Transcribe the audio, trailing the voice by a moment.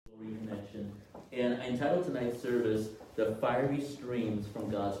I entitled tonight's service, The Fiery Streams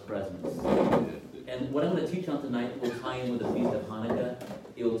from God's Presence. And what I'm going to teach on tonight will tie in with the Feast of Hanukkah.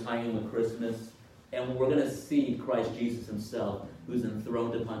 It will tie in with Christmas. And we're going to see Christ Jesus himself, who's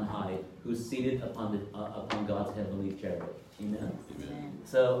enthroned upon high, who's seated upon God's heavenly chariot. Amen. Amen.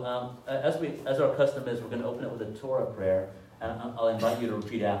 So as our custom is, we're going to open it with a Torah prayer. And I'll invite you to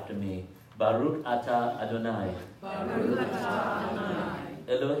repeat after me. Baruch atah Adonai. Baruch atah Adonai.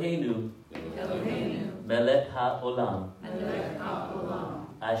 Eloheinu. Eloheinu. Melech ha'olam. Melech ha'olam.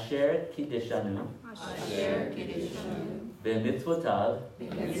 Asher kiddeshanu. Asher kiddeshanu. B'mitzvotav.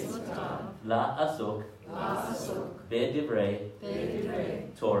 B'mitzvotav. La'asok. La'asok. B'divrei.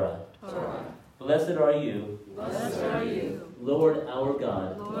 B'divrei. Torah. Torah. Blessed are you. Blessed are you. Lord our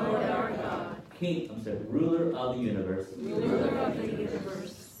God. Lord our God. Ruler of the universe. Ruler of the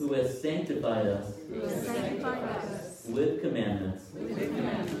universe. Who has sanctified us. Who has sanctified us. With commandments. With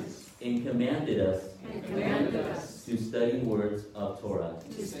commandments. And commanded us. And commanded us. To study words of Torah.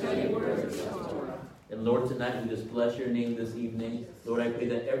 To study words of Torah. And Lord, tonight we just bless your name this evening. Lord, I pray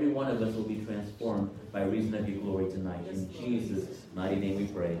that every one of us will be transformed by reason of your glory tonight. In Jesus' mighty name we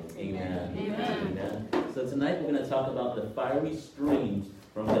pray. Amen. Amen. Amen. So tonight we're going to talk about the fiery streams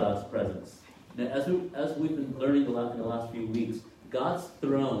from God's presence. Now, as we've been learning a lot in the last few weeks, God's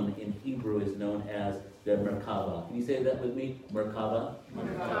throne in Hebrew is known as the Merkava. Can you say that with me? Merkava?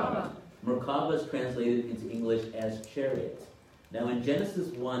 Merkava. Merkava is translated into English as chariot. Now in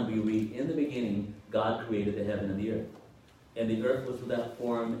Genesis 1 we read, in the beginning God created the heaven and the earth. And the earth was without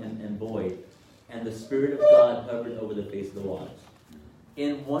form and void. And the Spirit of God hovered over the face of the waters.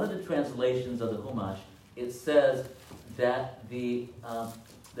 In one of the translations of the Chumash, it says that the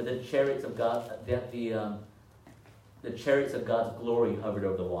chariots of God, the chariots of God's glory hovered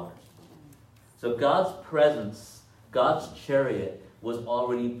over the waters. So God's presence, God's chariot, was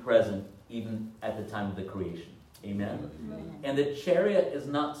already present even at the time of the creation. Amen? Amen. And the chariot is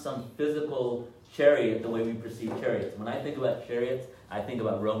not some physical chariot the way we perceive chariots. When I think about chariots, I think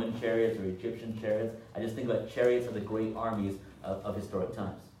about Roman chariots or Egyptian chariots. I just think about chariots of the great armies of historic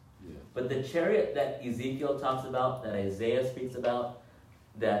times. Yeah. But the chariot that Ezekiel talks about, that Isaiah speaks about,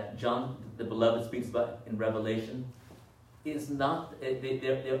 that John the Beloved speaks about in Revelation, is not,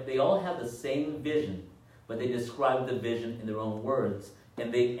 they all have the same vision, but they describe the vision in their own words,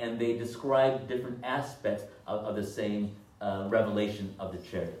 and they describe different aspects of the same revelation of the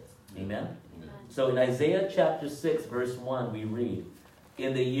chariot. Amen? Amen? So in Isaiah chapter 6, verse 1, we read,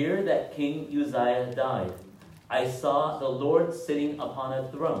 in the year that King Uzziah died, I saw the Lord sitting upon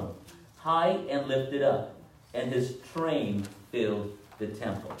a throne, high and lifted up, and his train filled the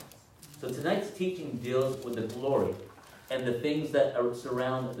temple. So tonight's teaching deals with the glory and the things that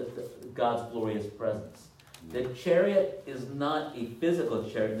surround God's glorious presence. The chariot is not a physical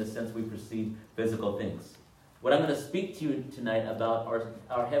chariot in the sense we perceive physical things. What I'm going to speak to you tonight about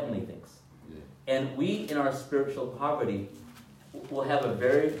are heavenly things. Yeah. And we, in our spiritual poverty, will have a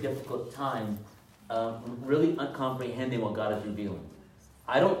very difficult time really uncomprehending what God is revealing.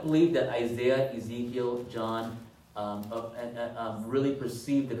 I don't believe that Isaiah, Ezekiel, John really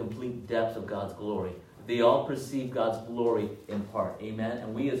perceive the complete depths of God's glory. They all perceive God's glory in part. Amen?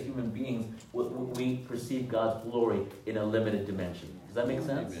 And we as human beings, we perceive God's glory in a limited dimension. Does that make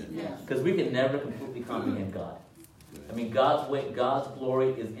sense? Because we can never completely comprehend God. I mean, God's glory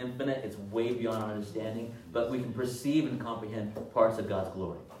is infinite. It's way beyond our understanding. But we can perceive and comprehend parts of God's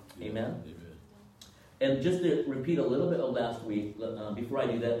glory. Amen? And just to repeat a little bit of last week, before I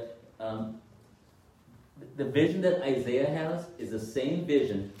do that, the vision that Isaiah has is the same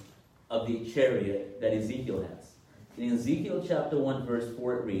vision of the chariot that Ezekiel has. In Ezekiel chapter 1, verse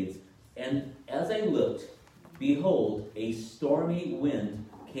 4, it reads, and as I looked, behold, a stormy wind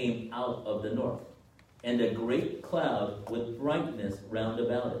came out of the north, and a great cloud with brightness round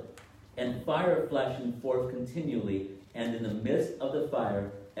about it, and fire flashing forth continually, and in the midst of the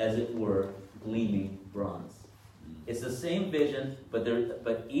fire, as it were, gleaming bronze. It's the same vision,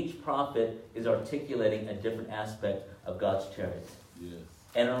 but each prophet is articulating a different aspect of God's chariot. Yes.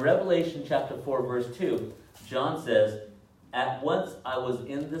 And in Revelation chapter 4, verse 2, John says, at once I was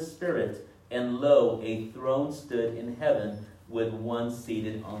in the Spirit, and lo, a throne stood in heaven with one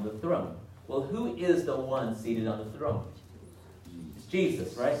seated on the throne. Well, who is the one seated on the throne? It's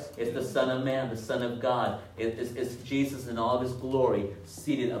Jesus, right? It's the Son of Man, the Son of God. It's Jesus in all of his glory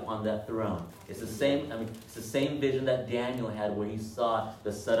seated upon that throne. It's the same vision that Daniel had where he saw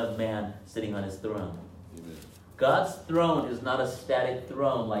the Son of Man sitting on his throne. Amen. God's throne is not a static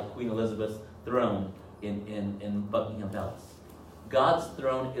throne like Queen Elizabeth's throne in Buckingham Palace. God's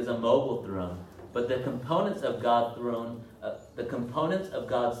throne is a mobile throne, but the components of God's throne, the components of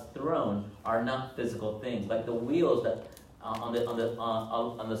God's throne are not physical things. Like the wheels that on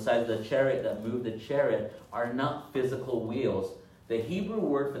the side of the chariot that move the chariot are not physical wheels. The Hebrew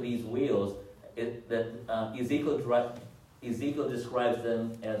word for these wheels, Ezekiel describes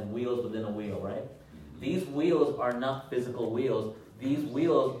them as wheels within a wheel, right? These wheels are not physical wheels. These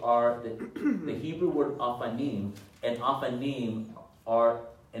wheels are the Hebrew word aphanim, and aphanim are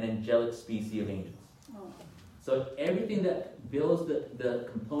an angelic species of angels. So everything that builds the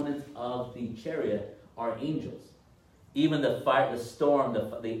components of the chariot are angels. Even the fire, the storm,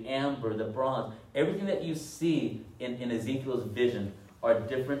 the amber, the bronze, everything that you see in Ezekiel's vision are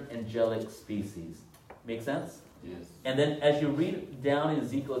different angelic species. Make sense? Yes. And then as you read down in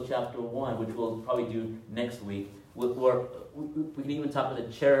Ezekiel chapter 1, which we'll probably do next week, we can even talk about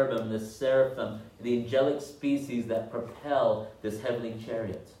the cherubim, the seraphim, the angelic species that propel this heavenly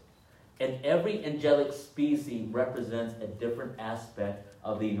chariot. And every angelic species represents a different aspect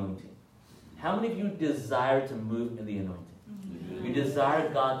of the anointing. How many of you desire to move in the anointing? Amen. You desire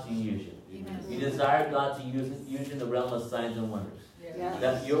God to use you. Amen. You desire God to use you in the realm of signs and wonders. Yes.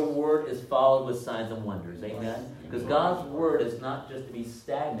 That your word is followed with signs and wonders. Amen? Because God's word is not just to be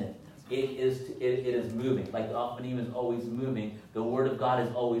stagnant. It is moving. Like the Aphanim is always moving. The word of God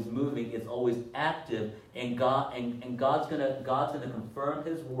is always moving. It's always active. And God's gonna confirm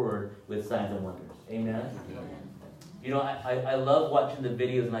his word with signs and wonders. Amen? You know, I love watching the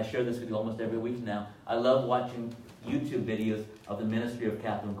videos, and I share this with you almost every week now. I love watching YouTube videos of the ministry of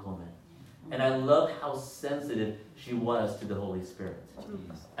Catherine Coleman. And I love how sensitive she was to the Holy Spirit.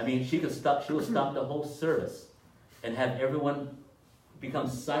 I mean, she will stop the whole service and have everyone become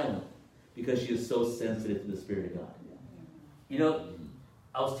silent because she is so sensitive to the Spirit of God. You know,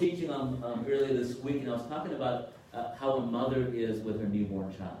 I was teaching earlier this week, and I was talking about how a mother is with her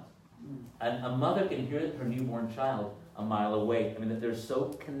newborn child. And a mother can hear her newborn child a mile away. I mean, that they're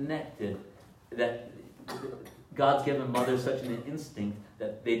so connected that God's given mothers such an instinct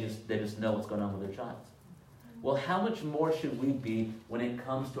that they just know what's going on with their child. Well, how much more should we be when it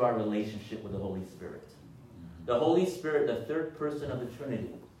comes to our relationship with the Holy Spirit? The Holy Spirit, the third person of the Trinity.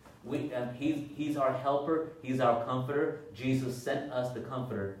 He's our helper. He's our comforter. Jesus sent us the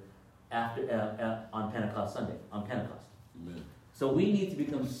comforter on Pentecost Sunday, on Pentecost. Amen. So we need to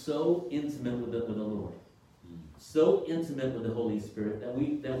become so intimate with the Lord, so intimate with the Holy Spirit that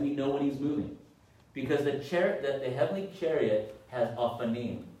we know when he's moving. Because the heavenly chariot has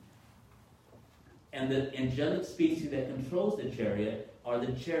aphanim. And the angelic species that controls the chariot are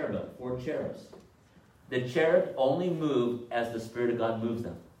the cherubim, 4 cherubs. The cherub only move as the Spirit of God moves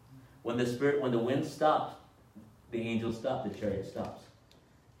them. When the wind stops, the angels stop, the chariot stops.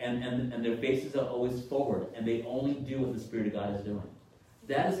 And their faces are always forward, and they only do what the Spirit of God is doing.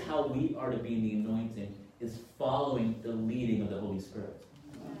 That is how we are to be in the anointing, is following the leading of the Holy Spirit.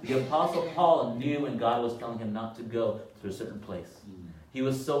 The Apostle Paul knew when God was telling him not to go to a certain place. He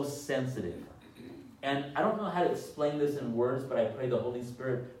was so sensitive. And I don't know how to explain this in words, but I pray the Holy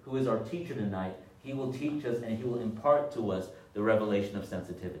Spirit, who is our teacher tonight, he will teach us and he will impart to us the revelation of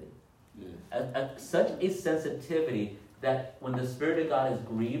sensitivity. Such a sensitivity that when the Spirit of God is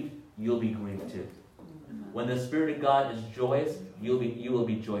grieved, you'll be grieved too. When the Spirit of God is joyous, you will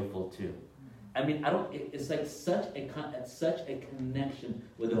be joyful too. I mean, it's like such a connection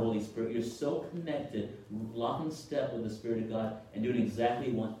with the Holy Spirit. You're so connected, lock in step with the Spirit of God, and doing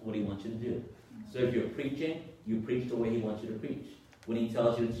exactly what he wants you to do. So if you're preaching, you preach the way he wants you to preach. When he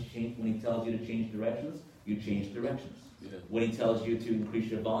tells you to change directions, you change directions. Yeah. When he tells you to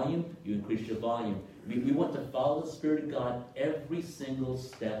increase your volume, you increase your volume. We want to follow the Spirit of God every single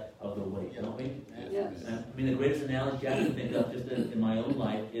step of the way, don't we? Yes. I mean, the greatest analogy I can think of, just in my own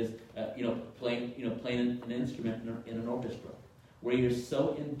life, is playing an instrument in an orchestra, where you're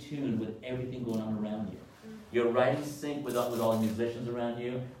so in tune with everything going on around you. You're right in sync with all the musicians around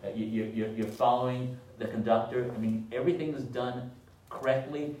you. You're following the conductor. I mean, everything is done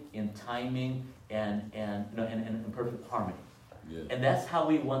correctly in timing and in perfect harmony. Yes. And that's how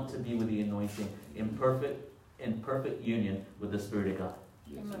we want to be with the anointing, in perfect union with the Spirit of God.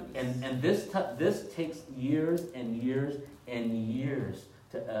 Yes. And this takes years and years and years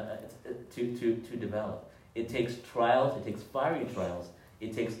to develop. It takes trials. It takes fiery trials.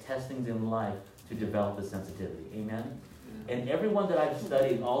 It takes testings in life to develop the sensitivity. Amen? And everyone that I've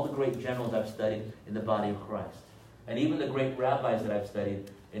studied, all the great generals I've studied in the body of Christ, and even the great rabbis that I've studied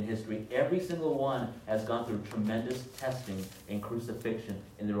in history, every single one has gone through tremendous testing and crucifixion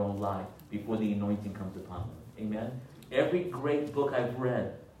in their own life before the anointing comes upon them. Amen? Every great book I've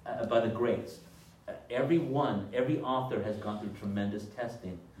read by the greats, every author has gone through tremendous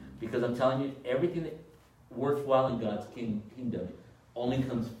testing. Because I'm telling you, worthwhile in God's kingdom only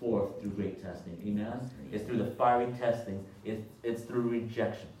comes forth through great testing. Amen? It's through the fiery testing. It's through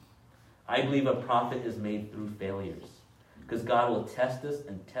rejection. I believe a prophet is made through failures. Because God will test us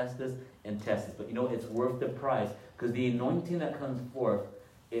and test us and test us. But you know, it's worth the price. Because the anointing that comes forth,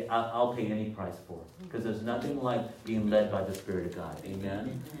 I'll pay any price for it. Because there's nothing like being led by the Spirit of God.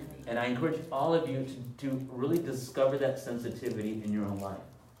 Amen? And I encourage all of you to really discover that sensitivity in your own life.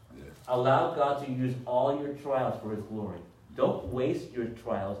 Allow God to use all your trials for His glory. Don't waste your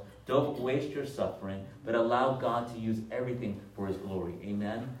trials. Don't waste your suffering. But allow God to use everything for His glory.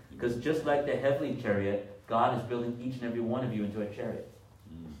 Amen? Because just like the heavenly chariot, God is building each and every one of you into a chariot.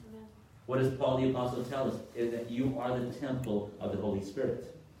 What does Paul the Apostle tell us? Is that you are the temple of the Holy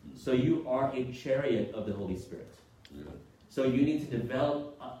Spirit. So you are a chariot of the Holy Spirit. So you need to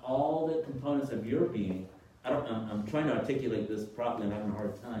develop all the components of your being. I'm trying to articulate this properly. I'm having a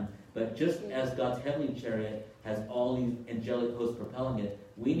hard time. But just as God's heavenly chariot has all these angelic hosts propelling it,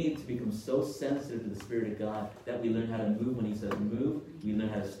 we need to become so sensitive to the Spirit of God that we learn how to move when He says move. We learn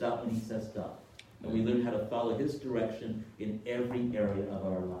how to stop when He says stop. And we learn how to follow His direction in every area of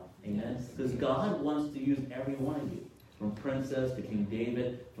our life. Amen? Because God wants to use every one of you. From princess to King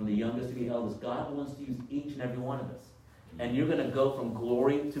David, from the youngest to the eldest. God wants to use each and every one of us. And you're going to go from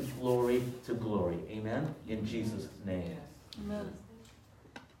glory to glory to glory. Amen? In Jesus' name. Amen.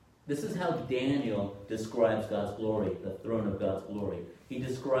 This is how Daniel describes God's glory, the throne of God's glory. He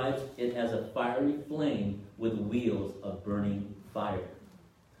describes it as a fiery flame with wheels of burning fire.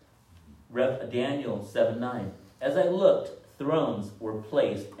 Daniel 7:9. As I looked, thrones were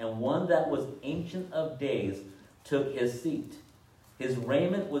placed, and one that was ancient of days took his seat. His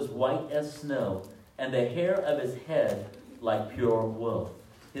raiment was white as snow, and the hair of his head like pure wool.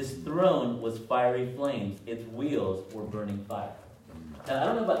 His throne was fiery flames. Its wheels were burning fire. Now, I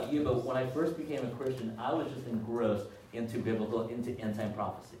don't know about you, but when I first became a Christian, I was just engrossed into end-time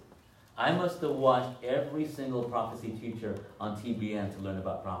prophecy. I must have watched every single prophecy teacher on TBN to learn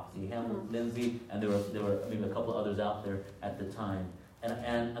about prophecy. Hamilton, Lindsay, and there were maybe a couple others out there at the time.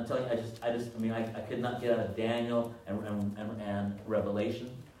 And I'm telling you, I could not get out of Daniel and Revelation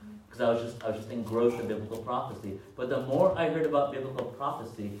because I was just engrossed in biblical prophecy. But the more I heard about biblical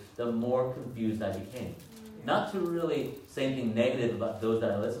prophecy, the more confused I became. Not to really say anything negative about those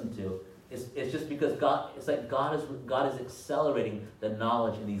that I listen to. It's just because God is accelerating the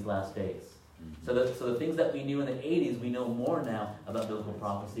knowledge in these last days. So the things that we knew in the 80s, we know more now about biblical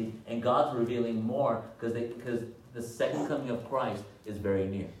prophecy, and God's revealing more because the second coming of Christ is very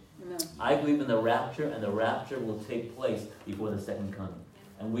near. Amen. I believe in the rapture, and the rapture will take place before the second coming.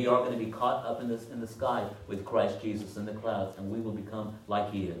 And we are going to be caught up in the sky with Christ Jesus in the clouds, and we will become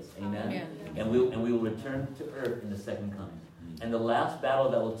like He is. Amen? Amen. And we will return to earth in the second coming. And the last battle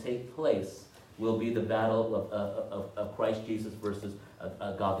that will take place will be the battle of Christ Jesus versus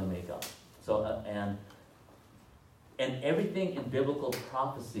Gog and Magog. So and everything in biblical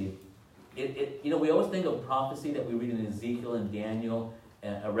prophecy, we always think of prophecy that we read in Ezekiel and Daniel,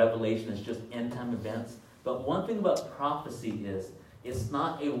 a Revelation as just end time events. But one thing about prophecy is it's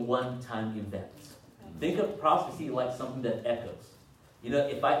not a one-time event. Think of prophecy like something that echoes.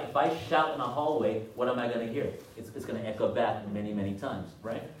 If I shout in a hallway, what am I going to hear? It's going to echo back many, many times,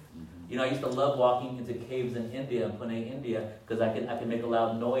 right? I used to love walking into caves in India, in Pune, India, because I could make a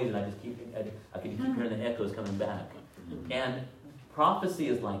loud noise and I could keep hearing the echoes coming back. And prophecy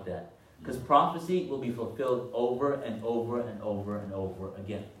is like that, because prophecy will be fulfilled over and over and over and over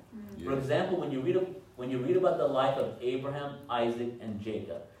again. For example, when you read about the life of Abraham, Isaac, and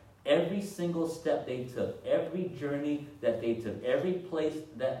Jacob, every single step they took, every journey that they took, every place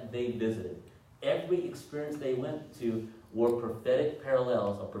that they visited, every experience they went to were prophetic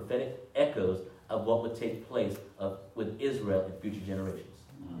parallels or prophetic echoes of what would take place with Israel in future generations.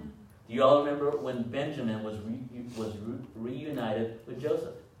 Do you all remember when Benjamin was reunited with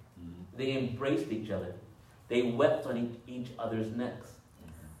Joseph? They embraced each other. They wept on each other's necks.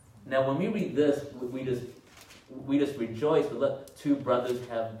 Now, when we read this, we just rejoice. But look, two brothers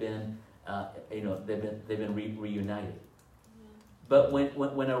have been, they've been reunited. But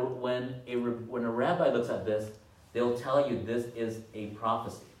when a rabbi looks at this, they'll tell you this is a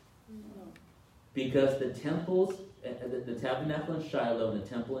prophecy, because the temples, the tabernacle in Shiloh and the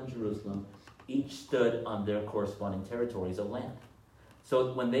temple in Jerusalem, each stood on their corresponding territories of land.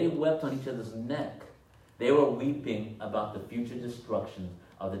 So when they wept on each other's neck, they were weeping about the future destruction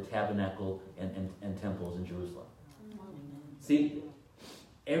of the tabernacle and temples in Jerusalem. See,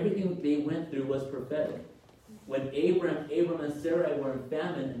 everything they went through was prophetic. When Abram and Sarai were in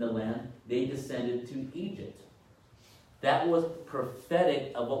famine in the land, they descended to Egypt. That was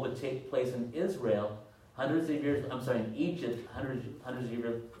prophetic of what would take place in Israel in Egypt, hundreds of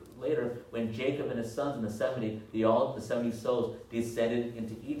years later, when Jacob and his sons in the 70 souls descended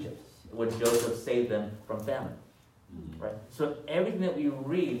into Egypt, where Joseph saved them from famine. Right? So everything that we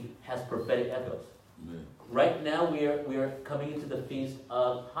read has prophetic echoes. Right now we are coming into the feast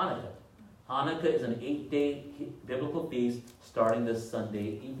of Hanukkah. Hanukkah is an 8-day biblical feast starting this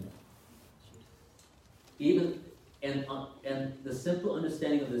Sunday evening. And the simple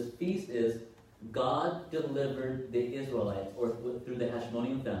understanding of this feast is God delivered the Israelites, or through the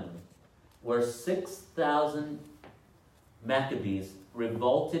Hashmonaean family, where 6,000 Maccabees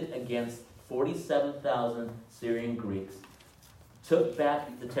revolted against 47,000 Syrian Greeks, took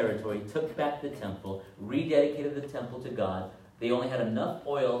back the territory, took back the temple, rededicated the temple to God. They only had enough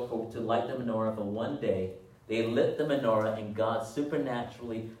oil to light the menorah for one day. They lit the menorah, and God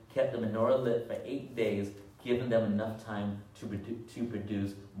supernaturally kept the menorah lit for 8 days, giving them enough time to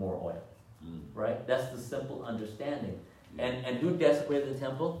produce more oil. Right? That's the simple understanding. And who desecrated the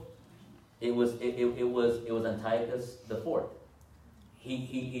temple? It was Antiochus IV.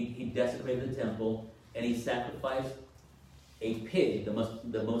 He desecrated the temple, and he sacrificed a pig, the most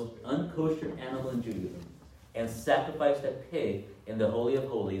unkosher animal in Judaism, and sacrificed that pig in the Holy of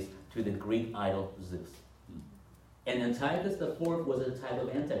Holies to the Greek idol Zeus. And Antiochus IV was a type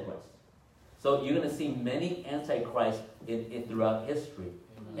of Antichrist. So you're going to see many Antichrists throughout history.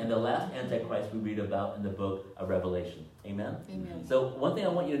 And the last Antichrist we read about in the book of Revelation. Amen? Amen. So one thing I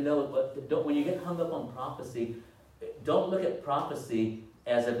want you to know, when you get hung up on prophecy, don't look at prophecy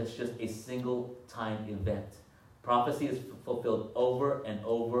as if it's just a single time event. Prophecy is fulfilled over and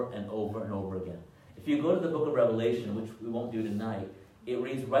over and over and over again. If you go to the book of Revelation, which we won't do tonight, it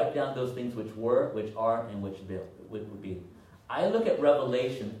reads right down those things which were, which are, and which would be. I look at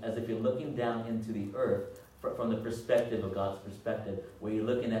Revelation as if you're looking down into the earth from the perspective of God's perspective, where you're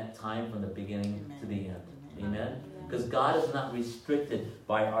looking at time from the beginning to the end. Amen? Because God is not restricted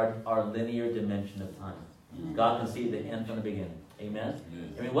by our linear dimension of time. God can see the end from the beginning. Amen?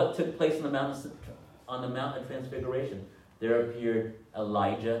 I mean, what took place on the Mount of Transfiguration? There appeared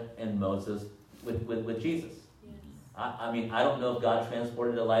Elijah and Moses with Jesus. I mean, I don't know if God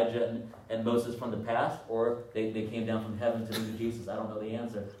transported Elijah and Moses from the past, or they came down from heaven to meet Jesus. I don't know the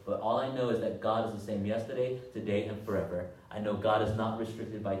answer. But all I know is that God is the same yesterday, today, and forever. I know God is not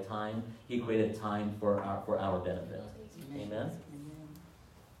restricted by time. He created time for our benefit. Amen?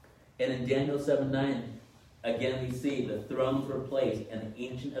 And in Daniel 7:9, again we see the thrones were placed, and the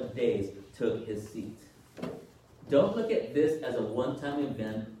Ancient of Days took his seat. Don't look at this as a one-time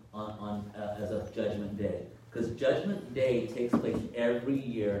event as of Judgment Day. Because Judgment Day takes place every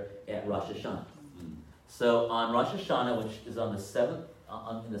year at Rosh Hashanah. So on Rosh Hashanah, which is on the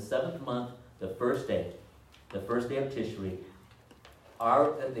in the 7th month, the first day of Tishri,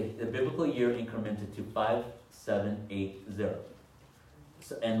 the biblical year incremented to 5780.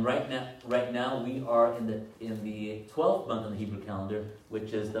 So, and right now we are in the 12th month on the Hebrew calendar,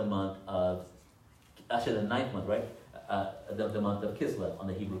 which is the month of, actually the 9th month, right? The month of Kislev on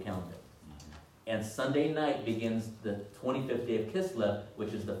the Hebrew calendar. And Sunday night begins the 25th day of Kislev,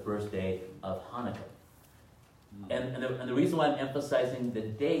 which is the first day of Hanukkah. And the reason why I'm emphasizing the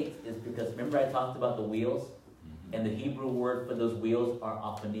date is because, remember I talked about the wheels? And the Hebrew word for those wheels are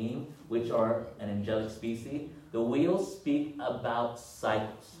aphanim, which are an angelic species. The wheels speak about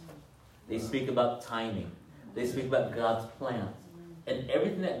cycles. They speak about timing. They speak about God's plans. And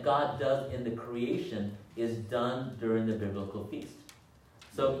everything that God does in the creation is done during the biblical feast.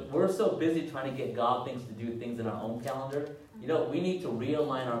 So we're so busy trying to get God things to do things in our own calendar. You know, we need to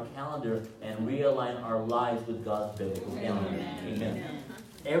realign our calendar and realign our lives with God's biblical calendar. Amen.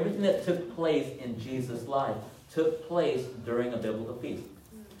 Everything that took place in Jesus' life took place during a biblical feast.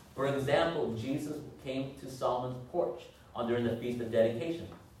 For example, Jesus came to Solomon's porch during the Feast of Dedication.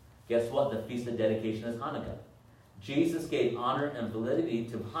 Guess what? The Feast of Dedication is Hanukkah. Jesus gave honor and validity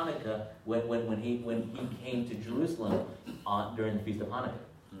to Hanukkah when he came to Jerusalem during the Feast of Hanukkah.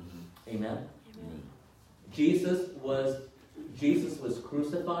 Amen? Jesus was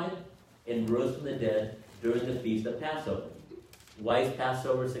crucified and rose from the dead during the Feast of Passover. Why is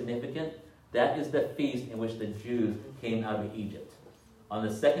Passover significant? That is the feast in which the Jews came out of Egypt. On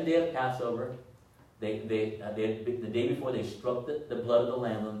the second day of Passover, the day before, they struck the blood of the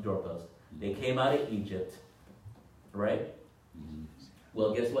lamb on the doorpost. They came out of Egypt. Right?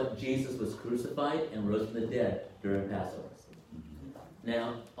 Well, guess what? Jesus was crucified and rose from the dead during Passover.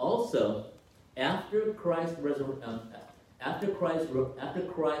 Now, also, after Christ rose from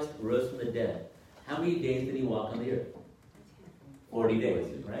the dead, how many days did he walk on the earth? 40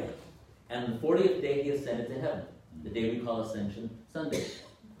 days, right? And on the 40th day, he ascended to heaven. The day we call Ascension Sunday.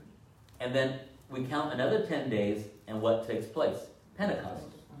 And then we count another 10 days, and what takes place? Pentecost.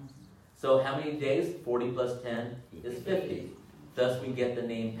 So how many days? 40 plus 10 is 50. Thus we get the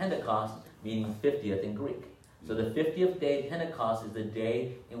name Pentecost, meaning 50th in Greek. So the 50th day, Pentecost, is the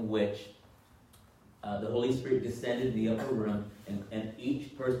day in which the Holy Spirit descended in the upper room, and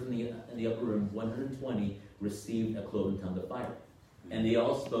each person in the upper room, 120, received a cloven tongue of fire. And they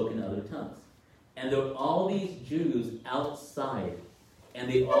all spoke in other tongues. And there were all these Jews outside, and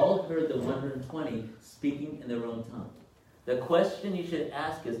they all heard the 120 speaking in their own tongue. The question you should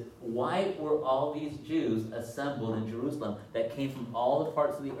ask is, why were all these Jews assembled in Jerusalem that came from all the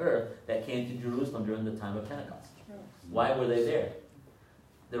parts of the earth that came to Jerusalem during the time of Pentecost? Why were they there?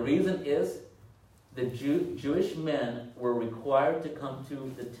 The reason is the Jewish men were required to come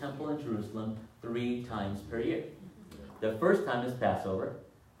to the temple in Jerusalem 3 times per year. The first time is Passover,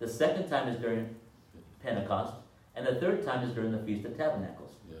 the second time is during Pentecost, and the third time is during the Feast of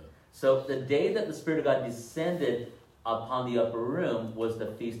Tabernacles. Yeah. So the day that the Spirit of God descended upon the upper room was the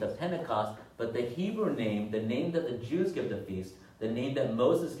Feast of Pentecost, but the Hebrew name, the name that the Jews give the feast, the name that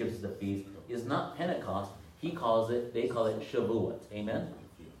Moses gives the feast, is not Pentecost. They call it Shavuot. Amen?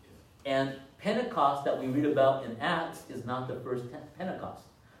 And Pentecost that we read about in Acts is not the first Pentecost.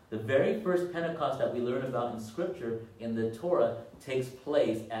 The very first Pentecost that we learn about in Scripture, in the Torah, takes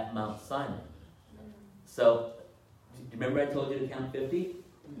place at Mount Sinai. So, do you remember I told you to count 50?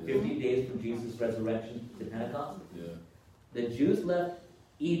 50 days from Jesus' resurrection to Pentecost? Yeah. The Jews left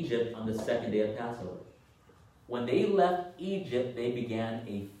Egypt on the second day of Passover. When they left Egypt, they began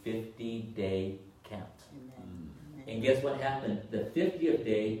a 50-day count. Amen. And guess what happened? The 50th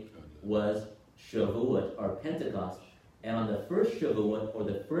day was Shavuot, or Pentecost. And on the first Shavuot, or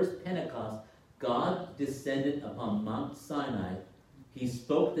the first Pentecost, God descended upon Mount Sinai. He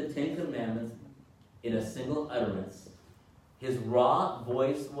spoke the 10 Commandments in a single utterance. His raw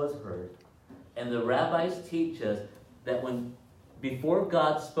voice was heard. And the rabbis teach us that before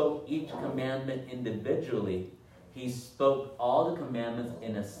God spoke each commandment individually, he spoke all the commandments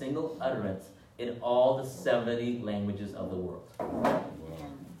in a single utterance in all the 70 languages of the world. Wow.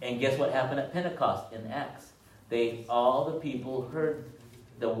 And guess what happened at Pentecost in Acts? All the people heard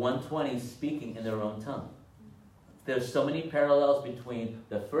the 120 speaking in their own tongue. There's so many parallels between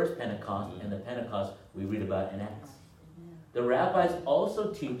the first Pentecost and the Pentecost we read about in Acts. The rabbis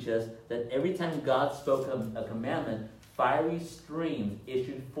also teach us that every time God spoke a commandment, fiery streams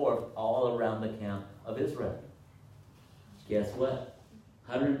issued forth all around the camp of Israel. Guess what?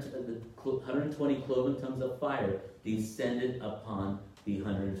 120 cloven tongues of fire descended upon the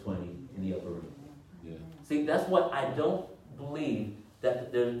 120 in the upper room. Yeah. See, that's what I don't believe,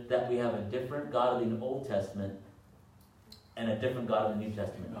 that we have a different God in the Old Testament and a different God in the New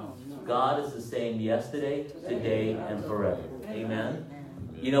Testament. No. God is the same yesterday, today, and forever. Amen?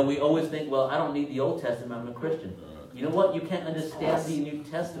 You know, we always think, well, I don't need the Old Testament, I'm a Christian. You know what? You can't understand the New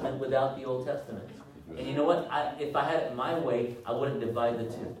Testament without the Old Testament. And you know what? If I had it my way, I wouldn't divide the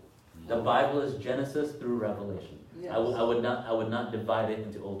two. The Bible is Genesis through Revelation. Yes. I would not divide it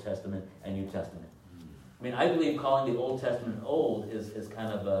into Old Testament and New Testament. I mean, I believe calling the Old Testament old is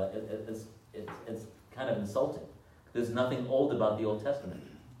kind of it's kind of insulting. There's nothing old about the Old Testament.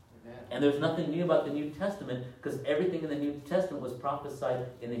 And there's nothing new about the New Testament, because everything in the New Testament was prophesied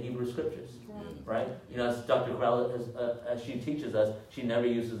in the Hebrew Scriptures. Right? You know, as Dr. Crowell, as she teaches us, she never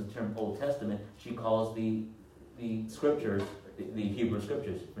uses the term Old Testament. She calls the Scriptures, the Hebrew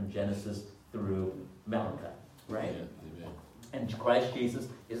Scriptures, from Genesis through Malachi. Right? Yeah. And Christ Jesus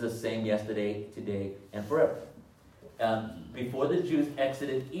is the same yesterday, today, and forever. Before the Jews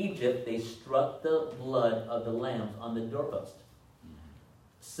exited Egypt, they struck the blood of the lambs on the doorpost,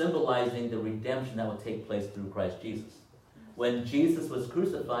 symbolizing the redemption that would take place through Christ Jesus. When Jesus was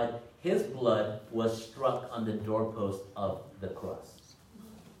crucified, his blood was struck on the doorpost of the cross.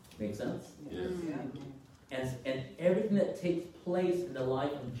 Make sense? Yes. And everything that takes place in the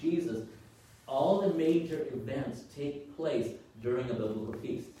life of Jesus, all the major events take place during a biblical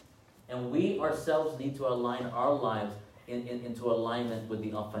feast. And we ourselves need to align our lives into alignment with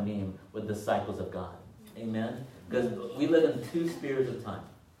the Ophanim, with the cycles of God. Amen? Because we live in 2 spheres of time.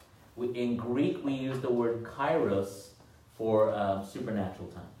 In Greek, we use the word kairos for supernatural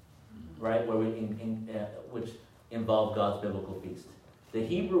time, right? Which involve God's biblical feast. The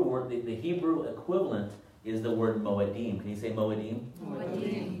Hebrew word, the Hebrew equivalent is the word moedim. Can you say moedim?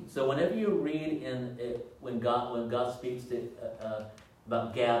 Moedim. So whenever you read when God speaks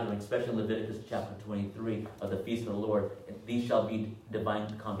about gathering, especially in Leviticus chapter 23 of the feast of the Lord, these shall be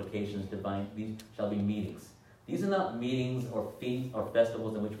divine convocations, these shall be meetings. These are not meetings or feasts or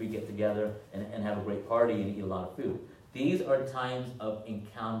festivals in which we get together and have a great party and eat a lot of food. These are times of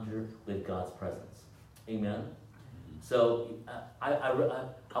encounter with God's presence. Amen? So I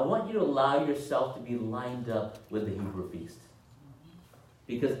want you to allow yourself to be lined up with the Hebrew feast.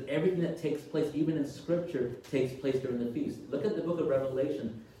 Because everything that takes place, even in Scripture, takes place during the feast. Look at the book of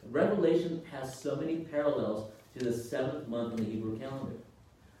Revelation. Revelation has so many parallels to the 7th month in the Hebrew calendar.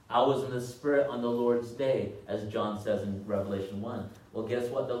 I was in the Spirit on the Lord's Day, as John says in Revelation 1. Well, guess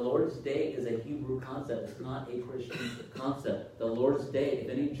what? The Lord's Day is a Hebrew concept. It's not a Christian concept. The Lord's Day, if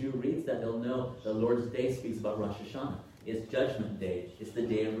any Jew reads that, they'll know the Lord's Day speaks about Rosh Hashanah. It's Judgment Day. It's the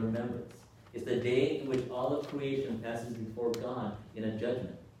day of remembrance. It's the day in which all of creation passes before God in a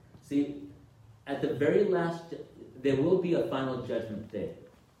judgment. See, at the very last, there will be a final judgment day.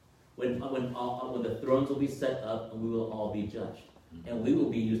 When the thrones will be set up and we will all be judged. And we will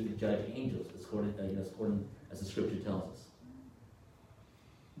be used to judge angels, according as the Scripture tells us.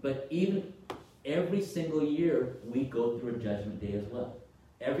 But even every single year, we go through a judgment day as well.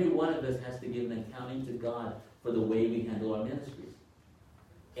 Every one of us has to give an accounting to God for the way we handle our ministries.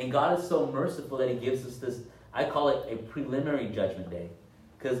 And God is so merciful that He gives us this, I call it a preliminary judgment day.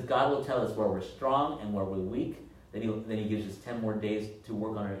 Because God will tell us where we're strong and where we're weak. Then He gives us 10 more days to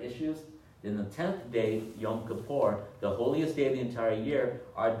work on our issues. Then the 10th day, Yom Kippur, the holiest day of the entire year,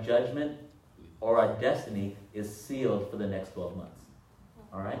 our judgment or our destiny is sealed for the next 12 months.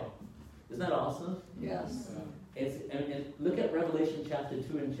 All right? Isn't that awesome? Yes. And look at Revelation chapter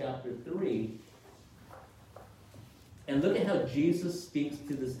 2 and chapter 3. And look at how Jesus speaks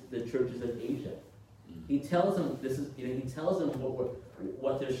to the churches of Asia. He tells them he tells them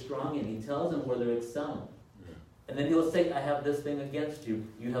what they're strong in. He tells them where they're excelling. And then He'll say, I have this thing against you.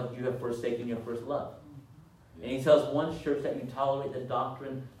 You have forsaken your first love. And He tells one church that you tolerate the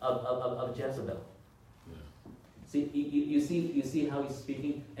doctrine of Jezebel. See, you see how He's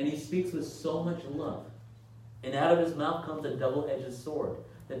speaking? And He speaks with so much love. And out of His mouth comes a double-edged sword.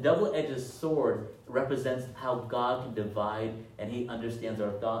 The double-edged sword represents how God can divide, and He understands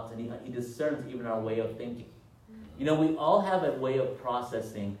our thoughts, and He discerns even our way of thinking. You know, we all have a way of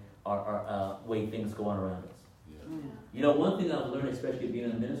processing our way things go on around us. You know, one thing I've learned, especially being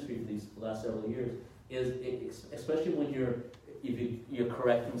in the ministry for these last several years, is especially when you're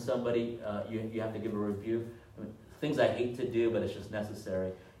correcting somebody, you have to give a rebuke. I mean, things I hate to do, but it's just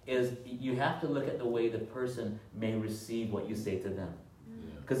necessary. Is you have to look at the way the person may receive what you say to them.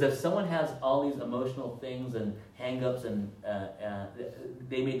 Because if someone has all these emotional things and hang-ups, and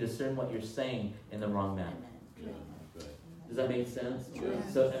they may discern what you're saying in the wrong manner. Does that make sense? Yeah.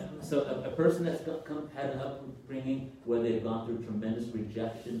 So a person that's had an upbringing where they've gone through tremendous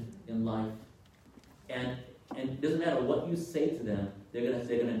rejection in life, and it doesn't matter what you say to them, they're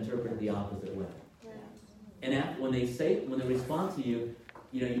gonna interpret it the opposite way. Yeah. And when they respond to you,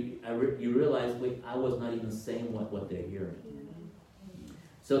 you realize, wait, I was not even saying what they're hearing.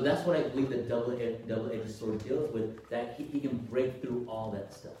 So that's what I believe that double-edged sword deals with. That he can break through all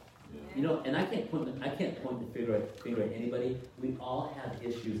that stuff. You know, and I can't point the finger at anybody. We all have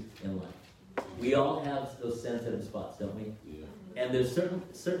issues in life. We all have those sensitive spots, don't we? Yeah. And there's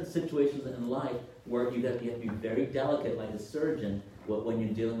certain situations in life where you have to be very delicate, like a surgeon, when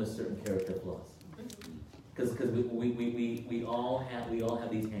you're dealing with certain character flaws. Because we all have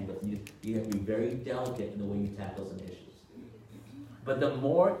these hang-ups. You have to be very delicate in the way you tackle some issues. But the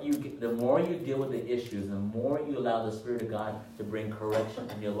more you deal with the issues, the more you allow the Spirit of God to bring correction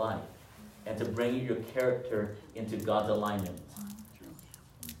in your life and to bring your character into God's alignment,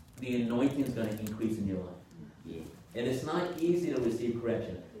 the anointing is going to increase in your life. Yeah. And it's not easy to receive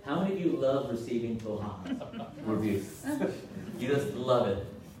correction. How many of you love receiving tohah, rebukes? You just love it.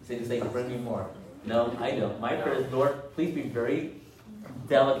 So you say, bring me more. No, I don't. My prayer is, Lord, please be very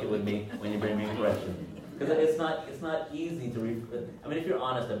delicate with me when you bring me correction. Because it's not easy to if you're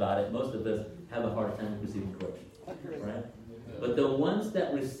honest about it, most of us have a hard time receiving correction, right? But the ones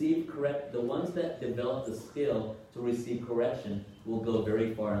that the ones that develop the skill to receive correction will go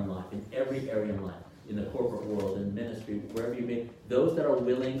very far in life, in every area in life, in the corporate world, in ministry, wherever you may. Those that are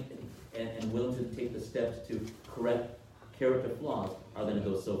willing and willing to take the steps to correct character flaws are going to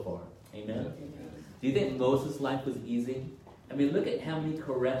go so far. Amen? Do you think Moses' life was easy? I mean, look at how many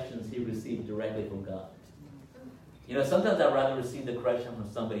corrections he received directly from God. You know, sometimes I'd rather receive the correction from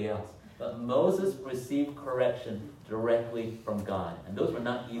somebody else. But Moses received correction directly from God. And those were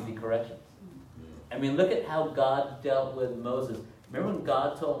not easy corrections. I mean, look at how God dealt with Moses. Remember when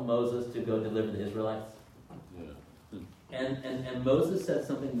God told Moses to go deliver the Israelites? Yeah. And Moses said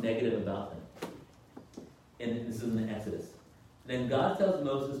something negative about them. And this is in the Exodus. Then God tells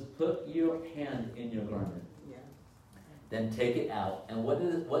Moses, put your hand in your garment. Yeah. Then take it out. And what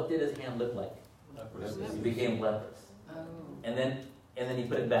did his hand look like? He became leprous. And then he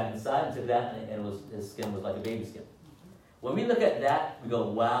put it back inside and took that, and his skin was like a baby skin. When we look at that, we go,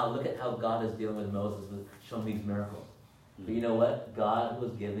 wow, look at how God is dealing with Moses, with showing these miracles. But you know what? God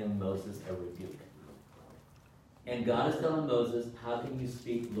was giving Moses a rebuke. And God is telling Moses, how can you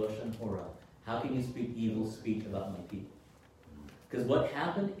speak Lashon Hora? How can you speak evil speech about my people? Because what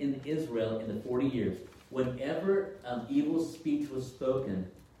happened in Israel in the 40 years, whenever evil speech was spoken,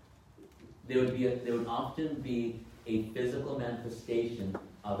 there would often be a physical manifestation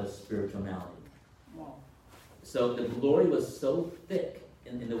of a spiritual malady. Wow. So the glory was so thick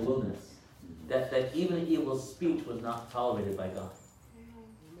in the wilderness that even evil speech was not tolerated by God.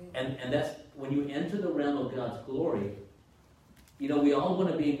 And that's when you enter the realm of God's glory. You know, we all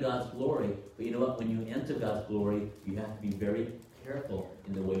want to be in God's glory, but you know what? When you enter God's glory, you have to be very careful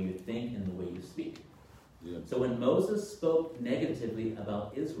in the way you think and the way you speak. Yeah. So when Moses spoke negatively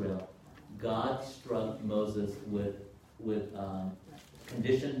about Israel, God struck Moses with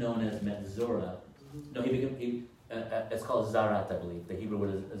condition known as Metzora. No, it's called Zarat, I believe. The Hebrew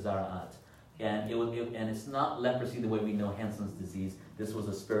word is Zarat. And and it's not leprosy the way we know Hansen's disease. This was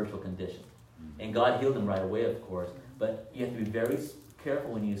a spiritual condition. And God healed him right away, of course. But you have to be very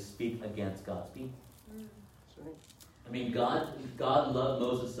careful when you speak against God's people. I mean, God loved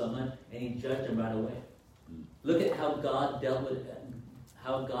Moses so much, and he judged him right away. Look at how God dealt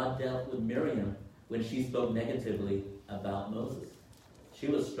with Miriam when she spoke negatively about Moses. She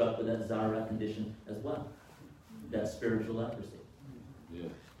was struck with that Zara condition as well, that spiritual leprosy. Yeah.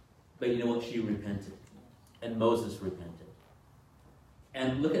 But you know what? She repented, and Moses repented.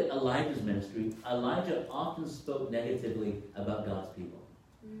 And look at Elijah's ministry. Elijah often spoke negatively about God's people.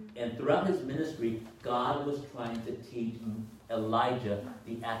 And throughout his ministry, God was trying to teach Elijah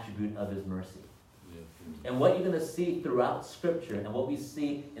the attribute of his mercy. Yeah. And what you're going to see throughout Scripture, and what we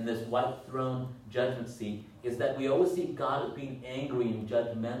see in this white throne judgment seat, is that we always see God as being angry and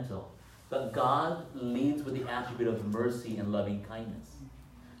judgmental. But God leads with the attribute of mercy and loving kindness.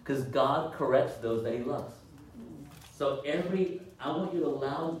 Because God corrects those that he loves. So I want you to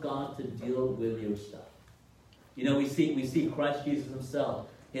allow God to deal with your stuff. You know, we see Christ Jesus himself.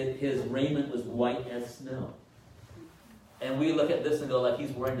 His raiment was white as snow. And we look at this and go like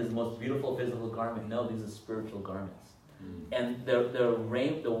he's wearing his most beautiful physical garment. No, these are spiritual garments. And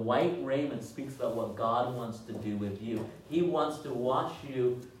the white raiment speaks about what God wants to do with you. He wants to wash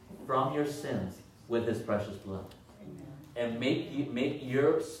you from your sins with his precious blood. And make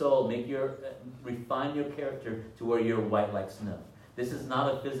your soul, refine your character to where you're white like snow. This is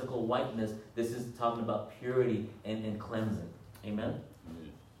not a physical whiteness. This is talking about purity and cleansing. Amen?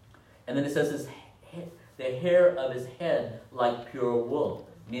 And then it says the hair of his head like pure wool,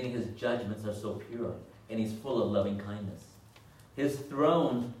 meaning his judgments are so pure, and he's full of loving kindness. His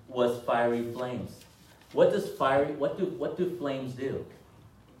throne was fiery flames. What do flames do?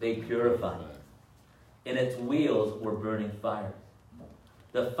 They purify. And its wheels were burning fire.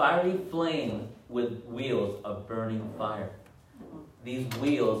 The fiery flame with wheels of burning fire. These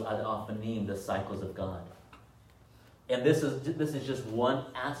wheels are often named the cycles of God. And this is just one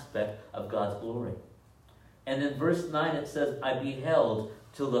aspect of God's glory. And in verse 9 it says, I beheld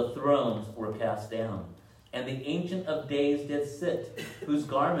till the thrones were cast down, and the Ancient of Days did sit, whose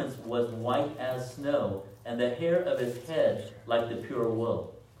garments was white as snow, and the hair of his head like the pure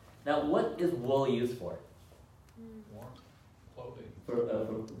wool. Now, what is wool used for? Clothing.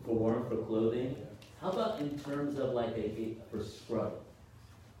 For warmth, for clothing. How about in terms of like for scrub?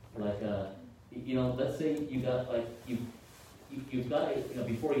 Like let's say you got you've got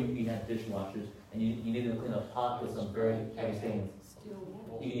before you had dishwashers and you needed to clean a pot with some very heavy stains.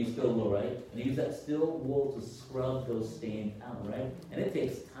 You can use steel wool, right? And you use that steel wool to scrub those stains out, right? And it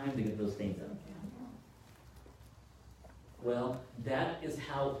takes time to get those stains out. Well, that is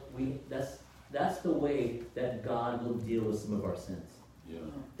how that's the way that God will deal with some of our sins. Yeah.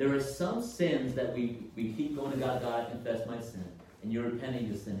 There are some sins that we keep going to God, God, I confess my sin. And you're repenting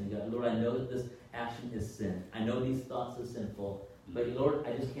your sin. And you go, Lord, I know that this action is sin. I know these thoughts are sinful. But Lord,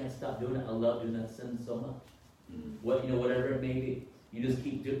 I just can't stop doing it. I love doing that sin so much. Whatever it may be. You just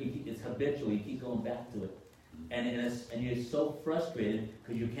keep doing it. It's habitual. You keep going back to it. And you're so frustrated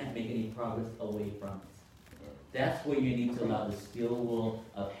because you can't make any progress away from it. That's where you need to allow the steel wool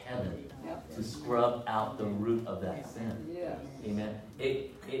of heaven to scrub out the root of that sin. Yes. Amen.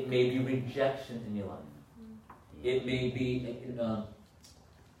 It may be rejection in your life. It may be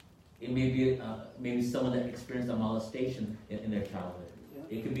maybe someone that experienced a molestation in their childhood.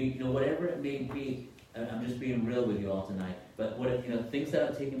 It could be whatever it may be. I'm just being real with you all tonight. But things that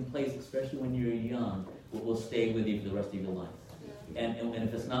are taking place, especially when you're young, will stay with you for the rest of your life. And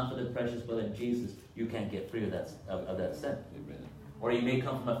if it's not for the precious blood of Jesus, you can't get free of that sin. Amen. Or you may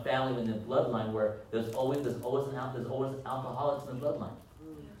come from a family in the bloodline where there's always alcoholics in the bloodline,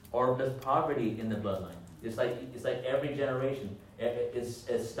 or there's poverty in the bloodline. It's like every generation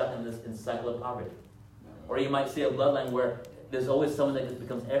is stuck in this cycle of poverty. Or you might see a bloodline where there's always someone that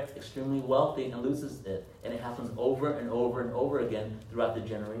becomes extremely wealthy and loses it, and it happens over and over and over again throughout the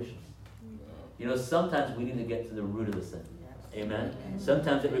generations. You know, sometimes we need to get to the root of the sin. Amen.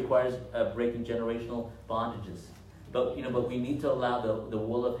 Sometimes it requires breaking generational bondages. But we need to allow the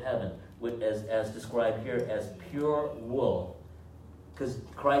wool of heaven, as described here, as pure wool, because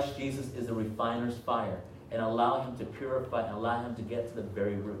Christ Jesus is the refiner's fire, and allow him to purify and allow him to get to the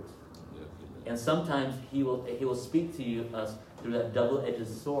very root. And sometimes he will speak to us through that double-edged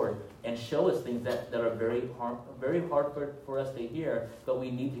sword and show us things that are very hard for us to hear, but we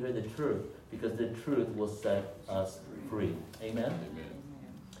need to hear the truth, because the truth will set us free. Amen? Amen.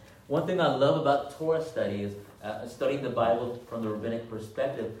 One thing I love about Torah study is studying the Bible from the rabbinic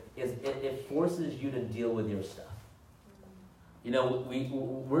perspective is it forces you to deal with your stuff. You know,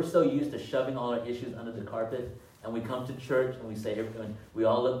 we're so used to shoving all our issues under the carpet, and we come to church and we say we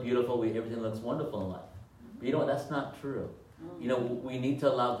all look beautiful, everything looks wonderful in life. But you know what? That's not true. You know, we need to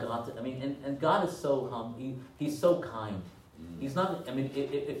allow God to. And God is so humble. He's so kind. He's not.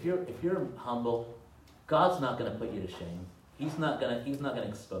 If you're humble, God's not going to put you to shame. He's not gonna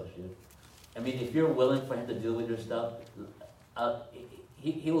expose you. If you're willing for him to deal with your stuff,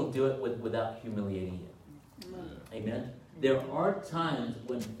 he will do it without humiliating you. Amen. There are times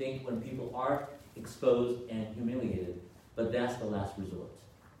when people are exposed and humiliated, but that's the last resort.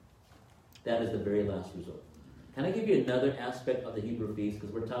 That is the very last resort. Can I give you another aspect of the Hebrew feast?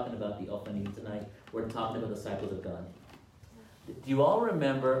 Because we're talking about the Ophanim tonight. We're talking about the cycles of God. Do you all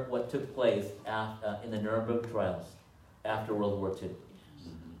remember what took place in the Nuremberg trials after World War II?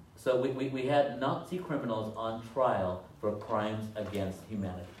 So we had Nazi criminals on trial for crimes against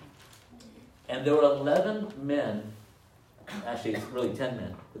humanity. And there were 11 men, actually it's really 10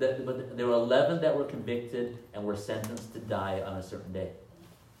 men, but there were 11 that were convicted and were sentenced to die on a certain day.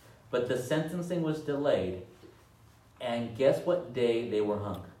 But the sentencing was delayed, and guess what day they were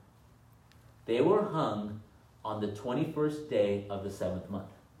hung? They were hung on the 21st day of the 7th month.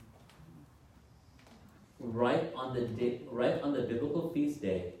 Right on the biblical feast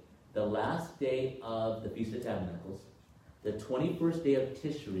day, the last day of the Feast of Tabernacles, the 21st day of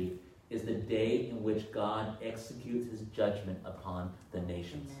Tishri is the day in which God executes his judgment upon the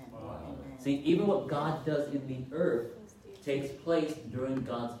nations. Wow. See, even what God does in the earth takes place during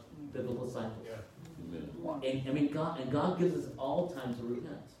God's biblical cycles. Amen. And God gives us all time to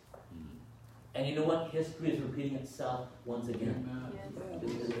repent. And you know what? History is repeating itself once again.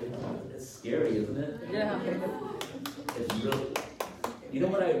 It's scary, isn't it? Yeah. It's really. You know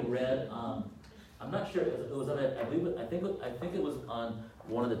what I read? I'm not sure. It was on. I think it was on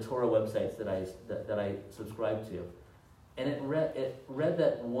one of the Torah websites that I subscribed to, and it read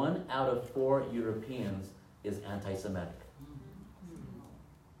that 1 out of 4 Europeans is anti-Semitic.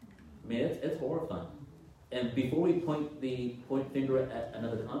 It's horrifying. And before we point finger at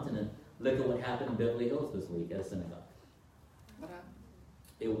another continent, look at what happened in Beverly Hills this week at a synagogue.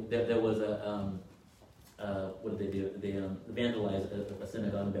 There was what did they do? They vandalized a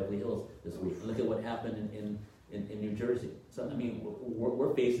synagogue in Beverly Hills this week. And look at what happened in New Jersey. So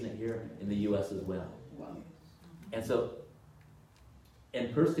we're facing it here in the U.S. as well. Wow.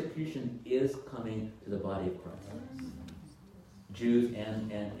 And persecution is coming to the body of Christ, Jews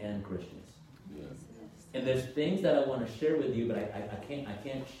and Christians. Yeah. And there's things that I want to share with you, but I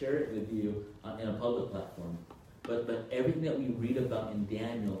can't share it with you in a public platform. But everything that we read about in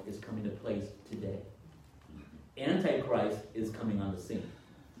Daniel is coming to place today. Antichrist is coming on the scene.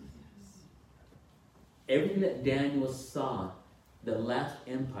 Everything that Daniel saw, the last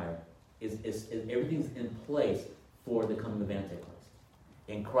empire, is everything's in place for the coming of Antichrist.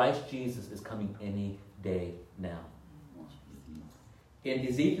 And Christ Jesus is coming any day now. In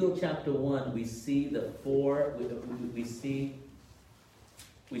Ezekiel chapter 1, we see the storm.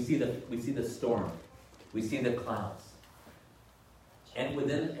 We see the clouds. And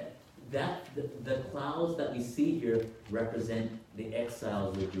within that, the clouds that we see here represent the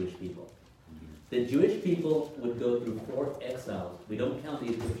exiles of the Jewish people. The Jewish people would go through 4 exiles. We don't count the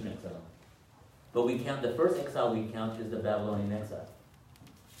Egyptian exile. But the first exile we count is the Babylonian exile.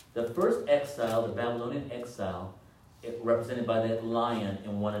 The first exile, the Babylonian exile, represented by that lion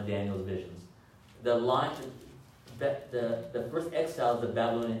in one of Daniel's visions. The first exile is the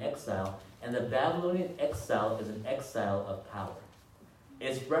Babylonian exile, and the Babylonian exile is an exile of power.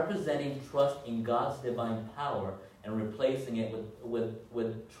 It's representing trust in God's divine power and replacing it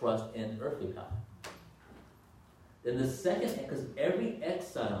with trust in earthly power. Then the second, because every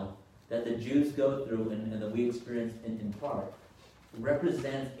exile that the Jews go through and that we experience in part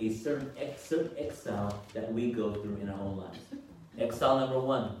represents a certain exile that we go through in our own lives. Exile number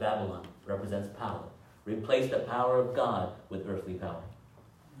one, Babylon, represents power. Replace the power of God with earthly power.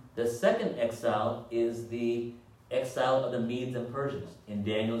 The second exile is the exile of the Medes and Persians. In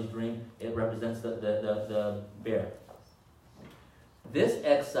Daniel's dream, it represents the bear. This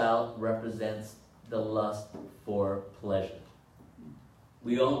exile represents the lust for pleasure.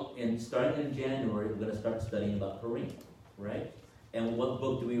 Starting in January, we're going to start studying about Purim, right? And what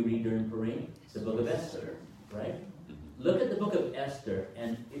book do we read during Purim? The book of Esther, right? Look at the book of Esther,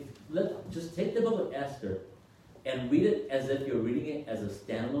 and just take the book of Esther and read it as if you're reading it as a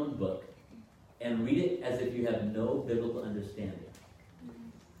standalone book, and read it as if you have no biblical understanding.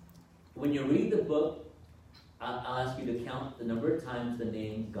 When you read the book, I'll ask you to count the number of times the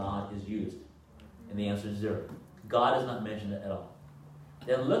name God is used. And the answer is 0. God is not mentioned at all.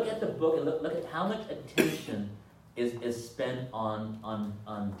 Then look at the book and look at how much attention is spent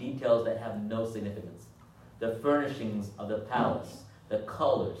on details that have no significance. The furnishings of the palace, the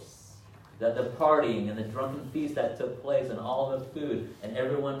colors, the partying and the drunken feast that took place, and all the food, and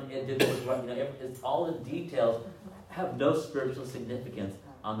everyone did what was right. All the details have no spiritual significance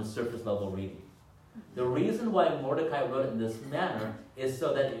on the surface level reading. The reason why Mordecai wrote it in this manner is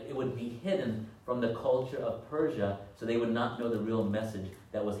so that it would be hidden from the culture of Persia, so they would not know the real message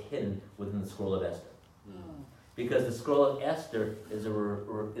that was hidden within the scroll of Esther. Because the scroll of Esther is a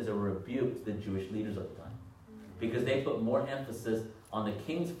rebuke to the Jewish leaders of the time. Because they put more emphasis on the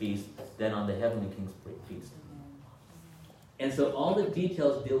king's feast than on the heavenly king's feast. And so all the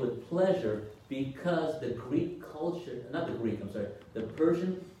details deal with pleasure, because the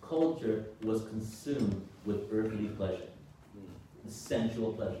Persian culture was consumed with earthly pleasure,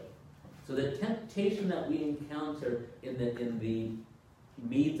 sensual pleasure. So the temptation that we encounter in the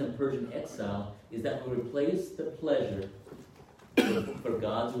Medes and Persian exile is that we replace the pleasure for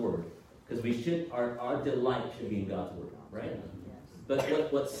God's word, because our delight should be in God's word, right?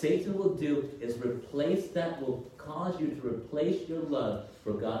 But what Satan will do is will cause you to replace your love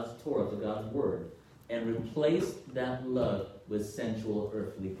for God's Torah, for God's word, and replace that love with sensual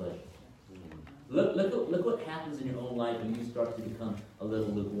earthly pleasure. Look what happens in your own life when you start to become a little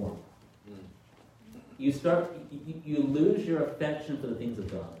lukewarm. You lose your affection for the things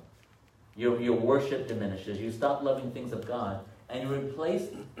of God. Your worship diminishes. You stop loving things of God, and you replace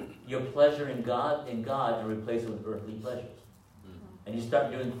your pleasure in God and replace it with earthly pleasures. And you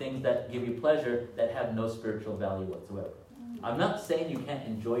start doing things that give you pleasure that have no spiritual value whatsoever. I'm not saying you can't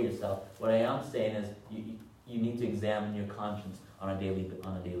enjoy yourself. What I am saying is you need to examine your conscience on a daily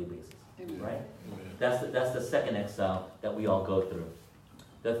basis, right? That's the second exile that we all go through.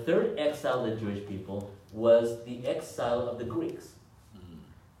 The third exile of the Jewish people was the exile of the Greeks,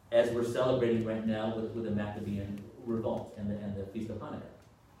 as we're celebrating right now with the Maccabean revolt and the Feast of Hanukkah.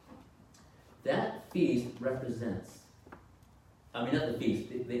 That feast represents,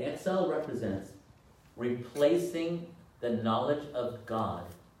 the exile represents replacing the knowledge of God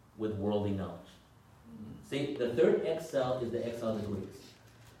with worldly knowledge. See, the third exile is the exile of the Greeks.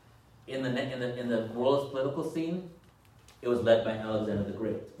 In the world's political scene, it was led by Alexander the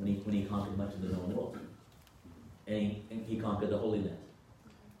Great when he conquered much of the known world. And he conquered the Holy Land.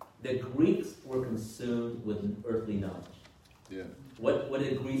 The Greeks were consumed with earthly knowledge. Yeah. What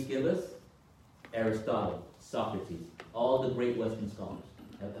did the Greeks give us? Aristotle, Socrates, all the great Western scholars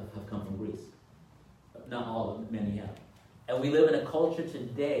have come from Greece. Not all, many have. And we live in a culture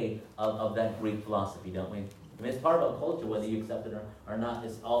today of that Greek philosophy, don't we? I mean, it's part of our culture, whether you accept it or not.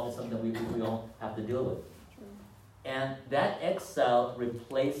 It's something that we all have to deal with. And that exile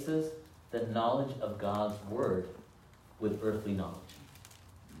replaces the knowledge of God's word with earthly knowledge.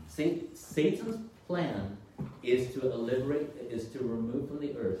 See, Satan's plan is to remove from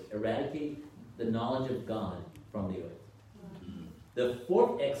the earth, eradicate the knowledge of God from the earth. The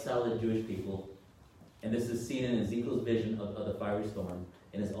fourth exile of the Jewish people, and this is seen in Ezekiel's vision of the fiery storm,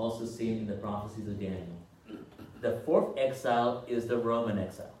 and is also seen in the prophecies of Daniel. The fourth exile is the Roman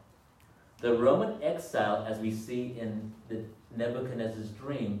exile. The Roman exile, as we see in the Nebuchadnezzar's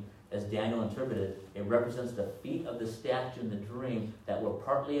dream, as Daniel interpreted, it represents the feet of the statue in the dream that were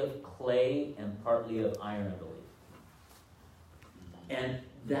partly of clay and partly of iron, I believe. And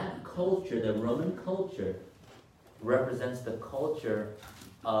that culture, the Roman culture, represents the culture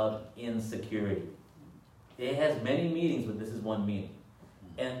of insecurity. It has many meanings, but this is one meaning.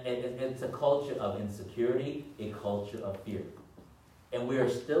 And it's a culture of insecurity, a culture of fear. And we are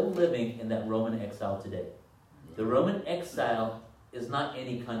still living in that Roman exile today. The Roman exile is not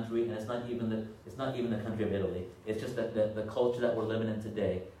any country, and it's not even the country of Italy. It's just that the culture that we're living in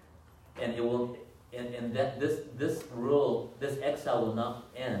today. And it will, and that this exile will not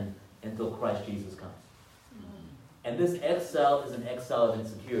end until Christ Jesus comes. And this exile is an exile of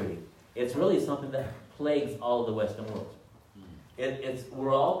insecurity. It's really something that plagues all of the Western world.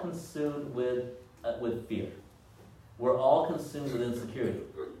 We're all consumed with fear. We're all consumed with insecurity.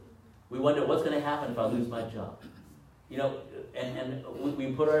 We wonder what's going to happen if I lose my job. You know, and we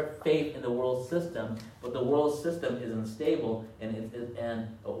put our faith in the world system, but the world system is unstable, and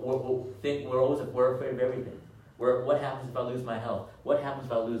we're afraid of everything. What happens if I lose my health? What happens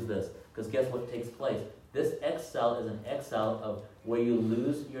if I lose this? Because guess what takes place? This exile is an exile of where you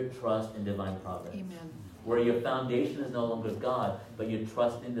lose your trust in divine providence. Amen. Where your foundation is no longer God, but you're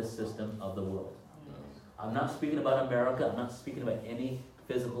trusting the system of the world. I'm not speaking about America. I'm not speaking about any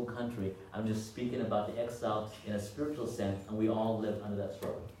physical country. I'm just speaking about the exile in a spiritual sense, and we all live under that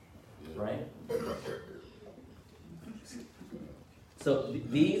struggle. Right? So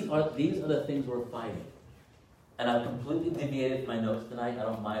these are the things we're fighting. And I've completely deviated my notes tonight. I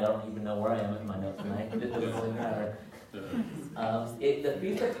don't mind. I don't even know where I am in my notes tonight. It doesn't really matter. The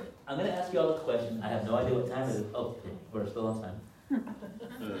feast of, I'm going to ask you all a question. I have no idea what time it is. Oh, we're still on time.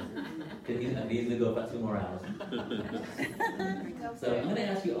 I need to go about 2 more hours. So I'm going to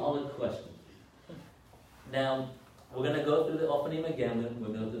ask you all a question. Now, we're going to go through the Ophanim again. We're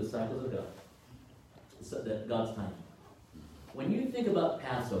going to go through the cycles of God. So that God's time. When you think about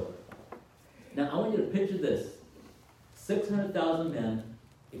Passover, now I want you to picture this. 600,000 men,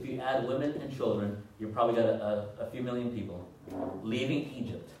 if you add women and children, you've probably got a few million people leaving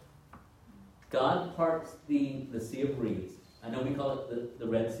Egypt. God parts the Sea of Reeds. I know we call it the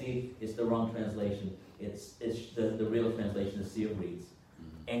Red Sea. It's the wrong translation. It's the real translation is Sea of Reeds.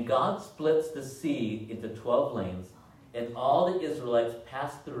 And God splits the sea into 12 lanes, and all the Israelites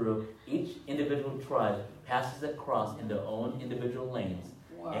pass through. Each individual tribe passes across in their own individual lanes.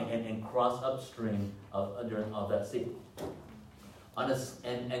 Wow. And cross upstream of that sea.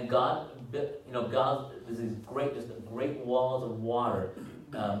 And God, God, there's these great walls of water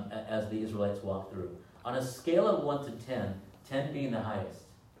as the Israelites walk through. On a scale of 1 to 10, 10 being the highest,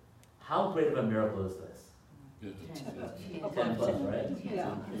 how great of a miracle is this? 10 plus, right?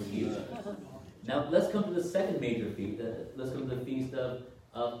 Yeah. Huge. Now let's come to the second major feast. Let's come to the feast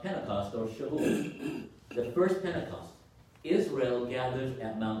of Pentecost or Shavuot. The first Pentecost. Israel gathers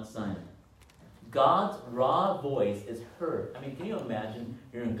at Mount Sinai. God's raw voice is heard. I mean, can you imagine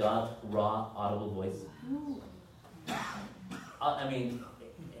hearing God's raw, audible voice? I mean,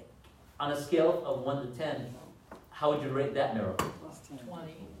 on a scale of 1 to 10, how would you rate that miracle?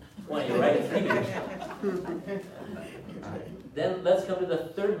 20. 20, right? It's huge. Then let's come to the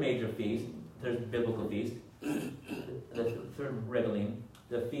third major feast, third biblical feast, the third regalim,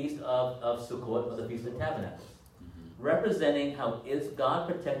 the feast of Sukkot, or the Feast of Tabernacles. Representing how God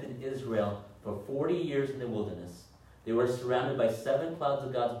protected Israel for 40 years in the wilderness. They were surrounded by 7 clouds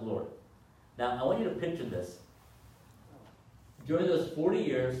of God's glory. Now, I want you to picture this. During those 40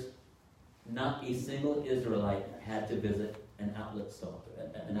 years, not a single Israelite had to visit an outlet store,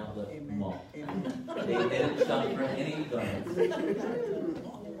 an outlet mall. They didn't shop for any garments.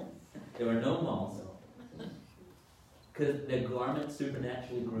 There were no malls. Because their garments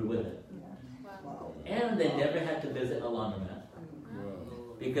supernaturally grew with it. And they never had to visit a laundromat.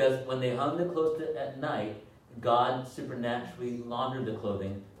 Because when they hung the clothes at night, God supernaturally laundered the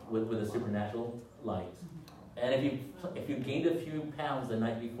clothing with a supernatural light. And if you gained a few pounds the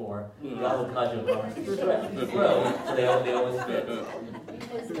night before, God will cause your garments to stretch and grow, so they always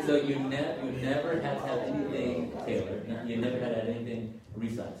fit. So you never had to have anything tailored. You never had to have anything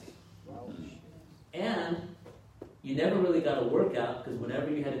resized. And you never really got a workout, because whenever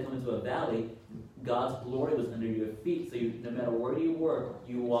you had to come into a valley, God's glory was under your feet, so no matter where you were,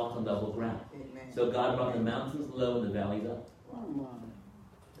 you walked on level ground. So God brought the mountains low and the valleys up.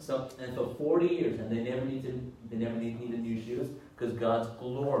 So, and for 40 years, and they never needed new shoes, because God's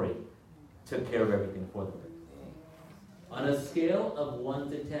glory took care of everything for them. On a scale of 1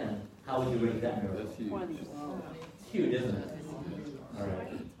 to 10, how would you rate that miracle? That's huge. It's huge, isn't it? All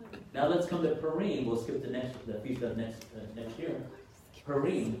right. Now let's come to Purim. We'll skip the feast of next year.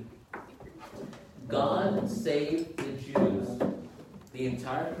 Purim. God saved the Jews, the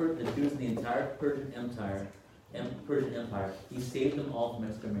Jews in the entire Persian Empire. He saved them all from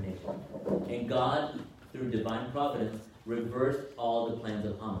extermination. And God, through divine providence, reversed all the plans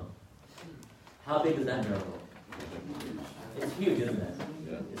of Haman. How big is that miracle? It's huge, isn't it?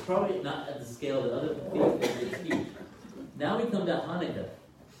 It's probably not at the scale of the other feasts, but it's huge. Now we come to Hanukkah.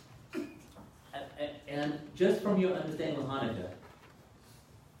 And just from your understanding of Hanukkah,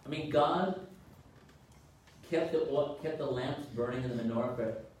 I mean, God kept the lamps burning in the menorah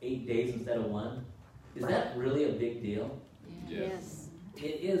for 8 days instead of 1. Is that really a big deal? Yes.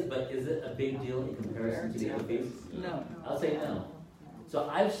 It is, but is it a big deal in comparison to the other feasts? No. I'll say no. So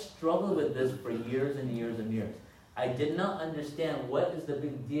I've struggled with this for years and years and years. I did not understand what is the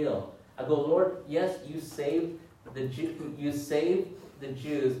big deal. I go, Lord, yes, you saved the Jews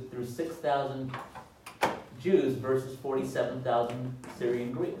through 6,000 Jews versus 47,000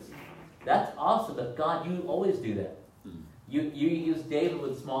 Syrian Greeks. That's awesome, but God, you always do that. You use David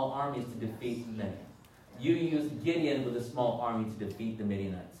with small armies to defeat many. You use Gideon with a small army to defeat the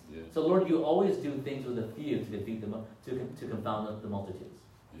Midianites. Yes. So Lord, you always do things with a few to defeat to confound the multitudes.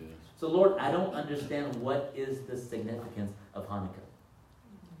 Yes. So Lord, I don't understand what is the significance of Hanukkah.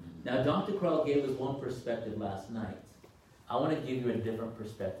 Now, Dr. Crowell gave us one perspective last night. I want to give you a different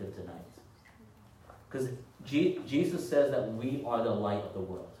perspective tonight. Because Jesus says that we are the light of the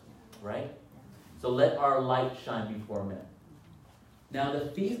world, right? So let our light shine before men. Now, the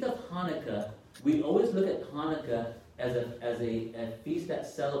Feast of Hanukkah, we always look at Hanukkah as a feast that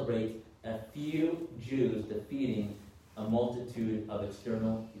celebrates a few Jews defeating a multitude of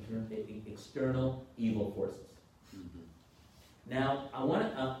external evil forces. Now, I'm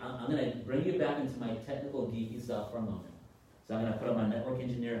going to bring you back into my technical geeky self for a moment. So I'm going to put on my network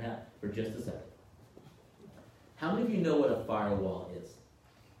engineer hat for just a second. How many of you know what a firewall is?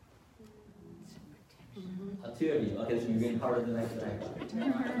 Two of you. Okay, so you're getting harder than I thought.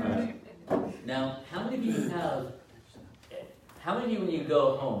 All right. Now, how many of you when you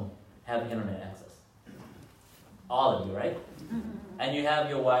go home have internet access? All of you, right? And you have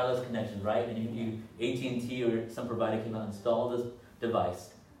your wireless connection, right? And you AT&T or some provider came out and installed this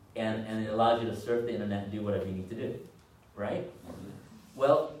device, and it allows you to surf the internet and do whatever you need to do, right?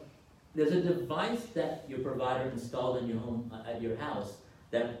 Well, there's a device that your provider installed in your home, at your house,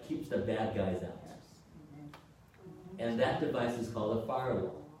 that keeps the bad guys out. And that device is called a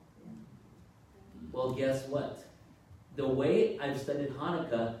firewall. Well, guess what? The way I've studied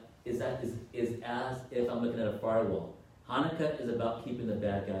Hanukkah is as if I'm looking at a firewall. Hanukkah is about keeping the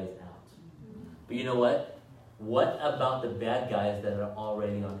bad guys out. But you know what? What about the bad guys that are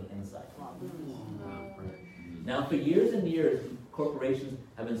already on the inside? Now, for years and years, corporations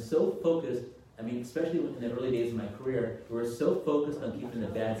have been so focused, I mean, especially in the early days of my career, we were so focused on keeping the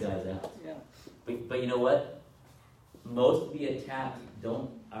bad guys out. But you know what? Most of the attacks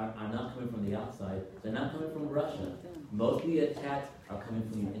are not coming from the outside. They're not coming from Russia. Most of the attacks are coming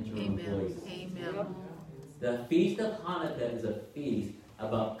from your internal employees. Amen. The Feast of Hanukkah is a feast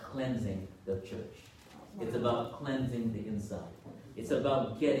about cleansing the church. It's about cleansing the inside. It's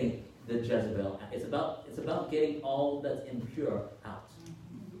about getting the Jezebel. It's about getting all that's impure out.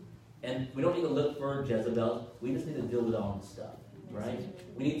 And we don't need to look for Jezebels. We just need to deal with our own stuff, right?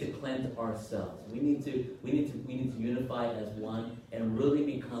 We need to cleanse ourselves. We need to unify as one and really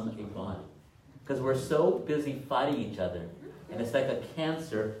become a body. Because we're so busy fighting each other, and it's like a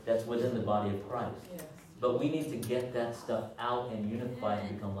cancer that's within the body of Christ. But we need to get that stuff out and unify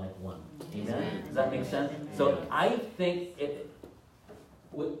and become like one. Amen? Does that make sense? So I think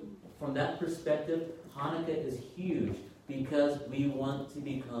from that perspective, Hanukkah is huge because we want to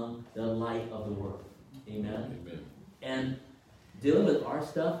become the light of the world. Amen? Amen. And dealing with our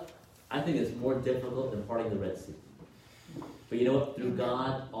stuff, I think it's more difficult than parting the Red Sea. But you know what? Through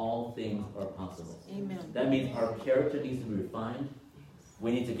God, all things are possible. Amen. That means our character needs to be refined.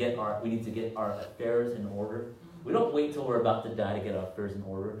 We need to get our affairs in order. We don't wait till we're about to die to get our affairs in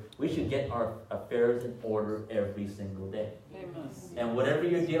order. We should get our affairs in order every single day. Amen. And whatever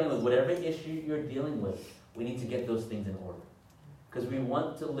you're dealing with, whatever issue you're dealing with, we need to get those things in order. Because we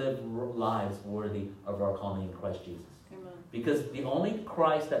want to live lives worthy of our calling in Christ Jesus. Amen. Because the only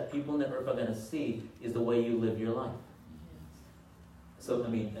Christ that people in the earth are going to see is the way you live your life. So, I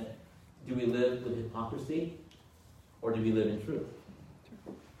mean, do we live with hypocrisy? Or do we live in truth?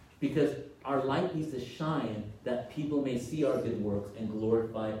 Because our light needs to shine that people may see our good works and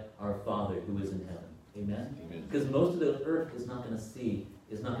glorify our Father who is in heaven. Amen? Amen. Because most of the earth is not going to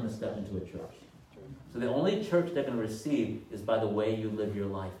step into a church. So the only church they're going to receive is by the way you live your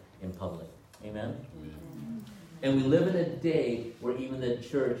life in public. Amen? Amen. And we live in a day where even the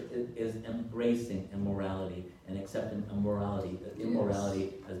church is embracing immorality and accepting immorality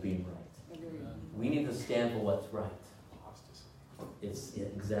as being right. We need to stand for what's right.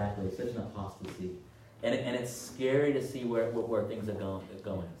 Exactly. It's such an apostasy, and it's scary to see where things are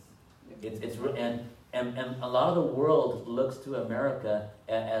going. And a lot of the world looks to America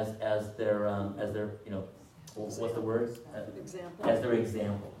as their what's the word? Example. As their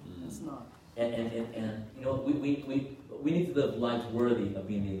example. It's not. And you know, we need to live lives worthy of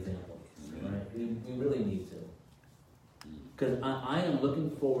being the example. Right? We really need to. Because I am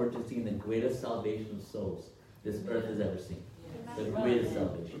looking forward to seeing the greatest salvation of souls this earth has ever seen. The greatest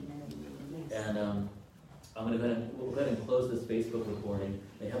salvation. And I'm going to go ahead and close this Facebook recording.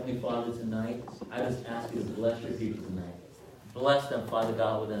 May Heavenly Father, tonight, I just ask you to bless your people tonight. Bless them, Father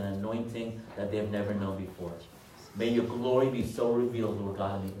God, with an anointing that they have never known before. May your glory be so revealed, Lord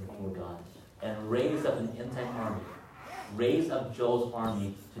God, in the earth, Lord God. And raise up an end-time army. Raise up Joel's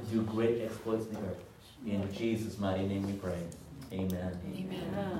army to do great exploits in the earth. In Jesus' mighty name we pray. Amen. Amen.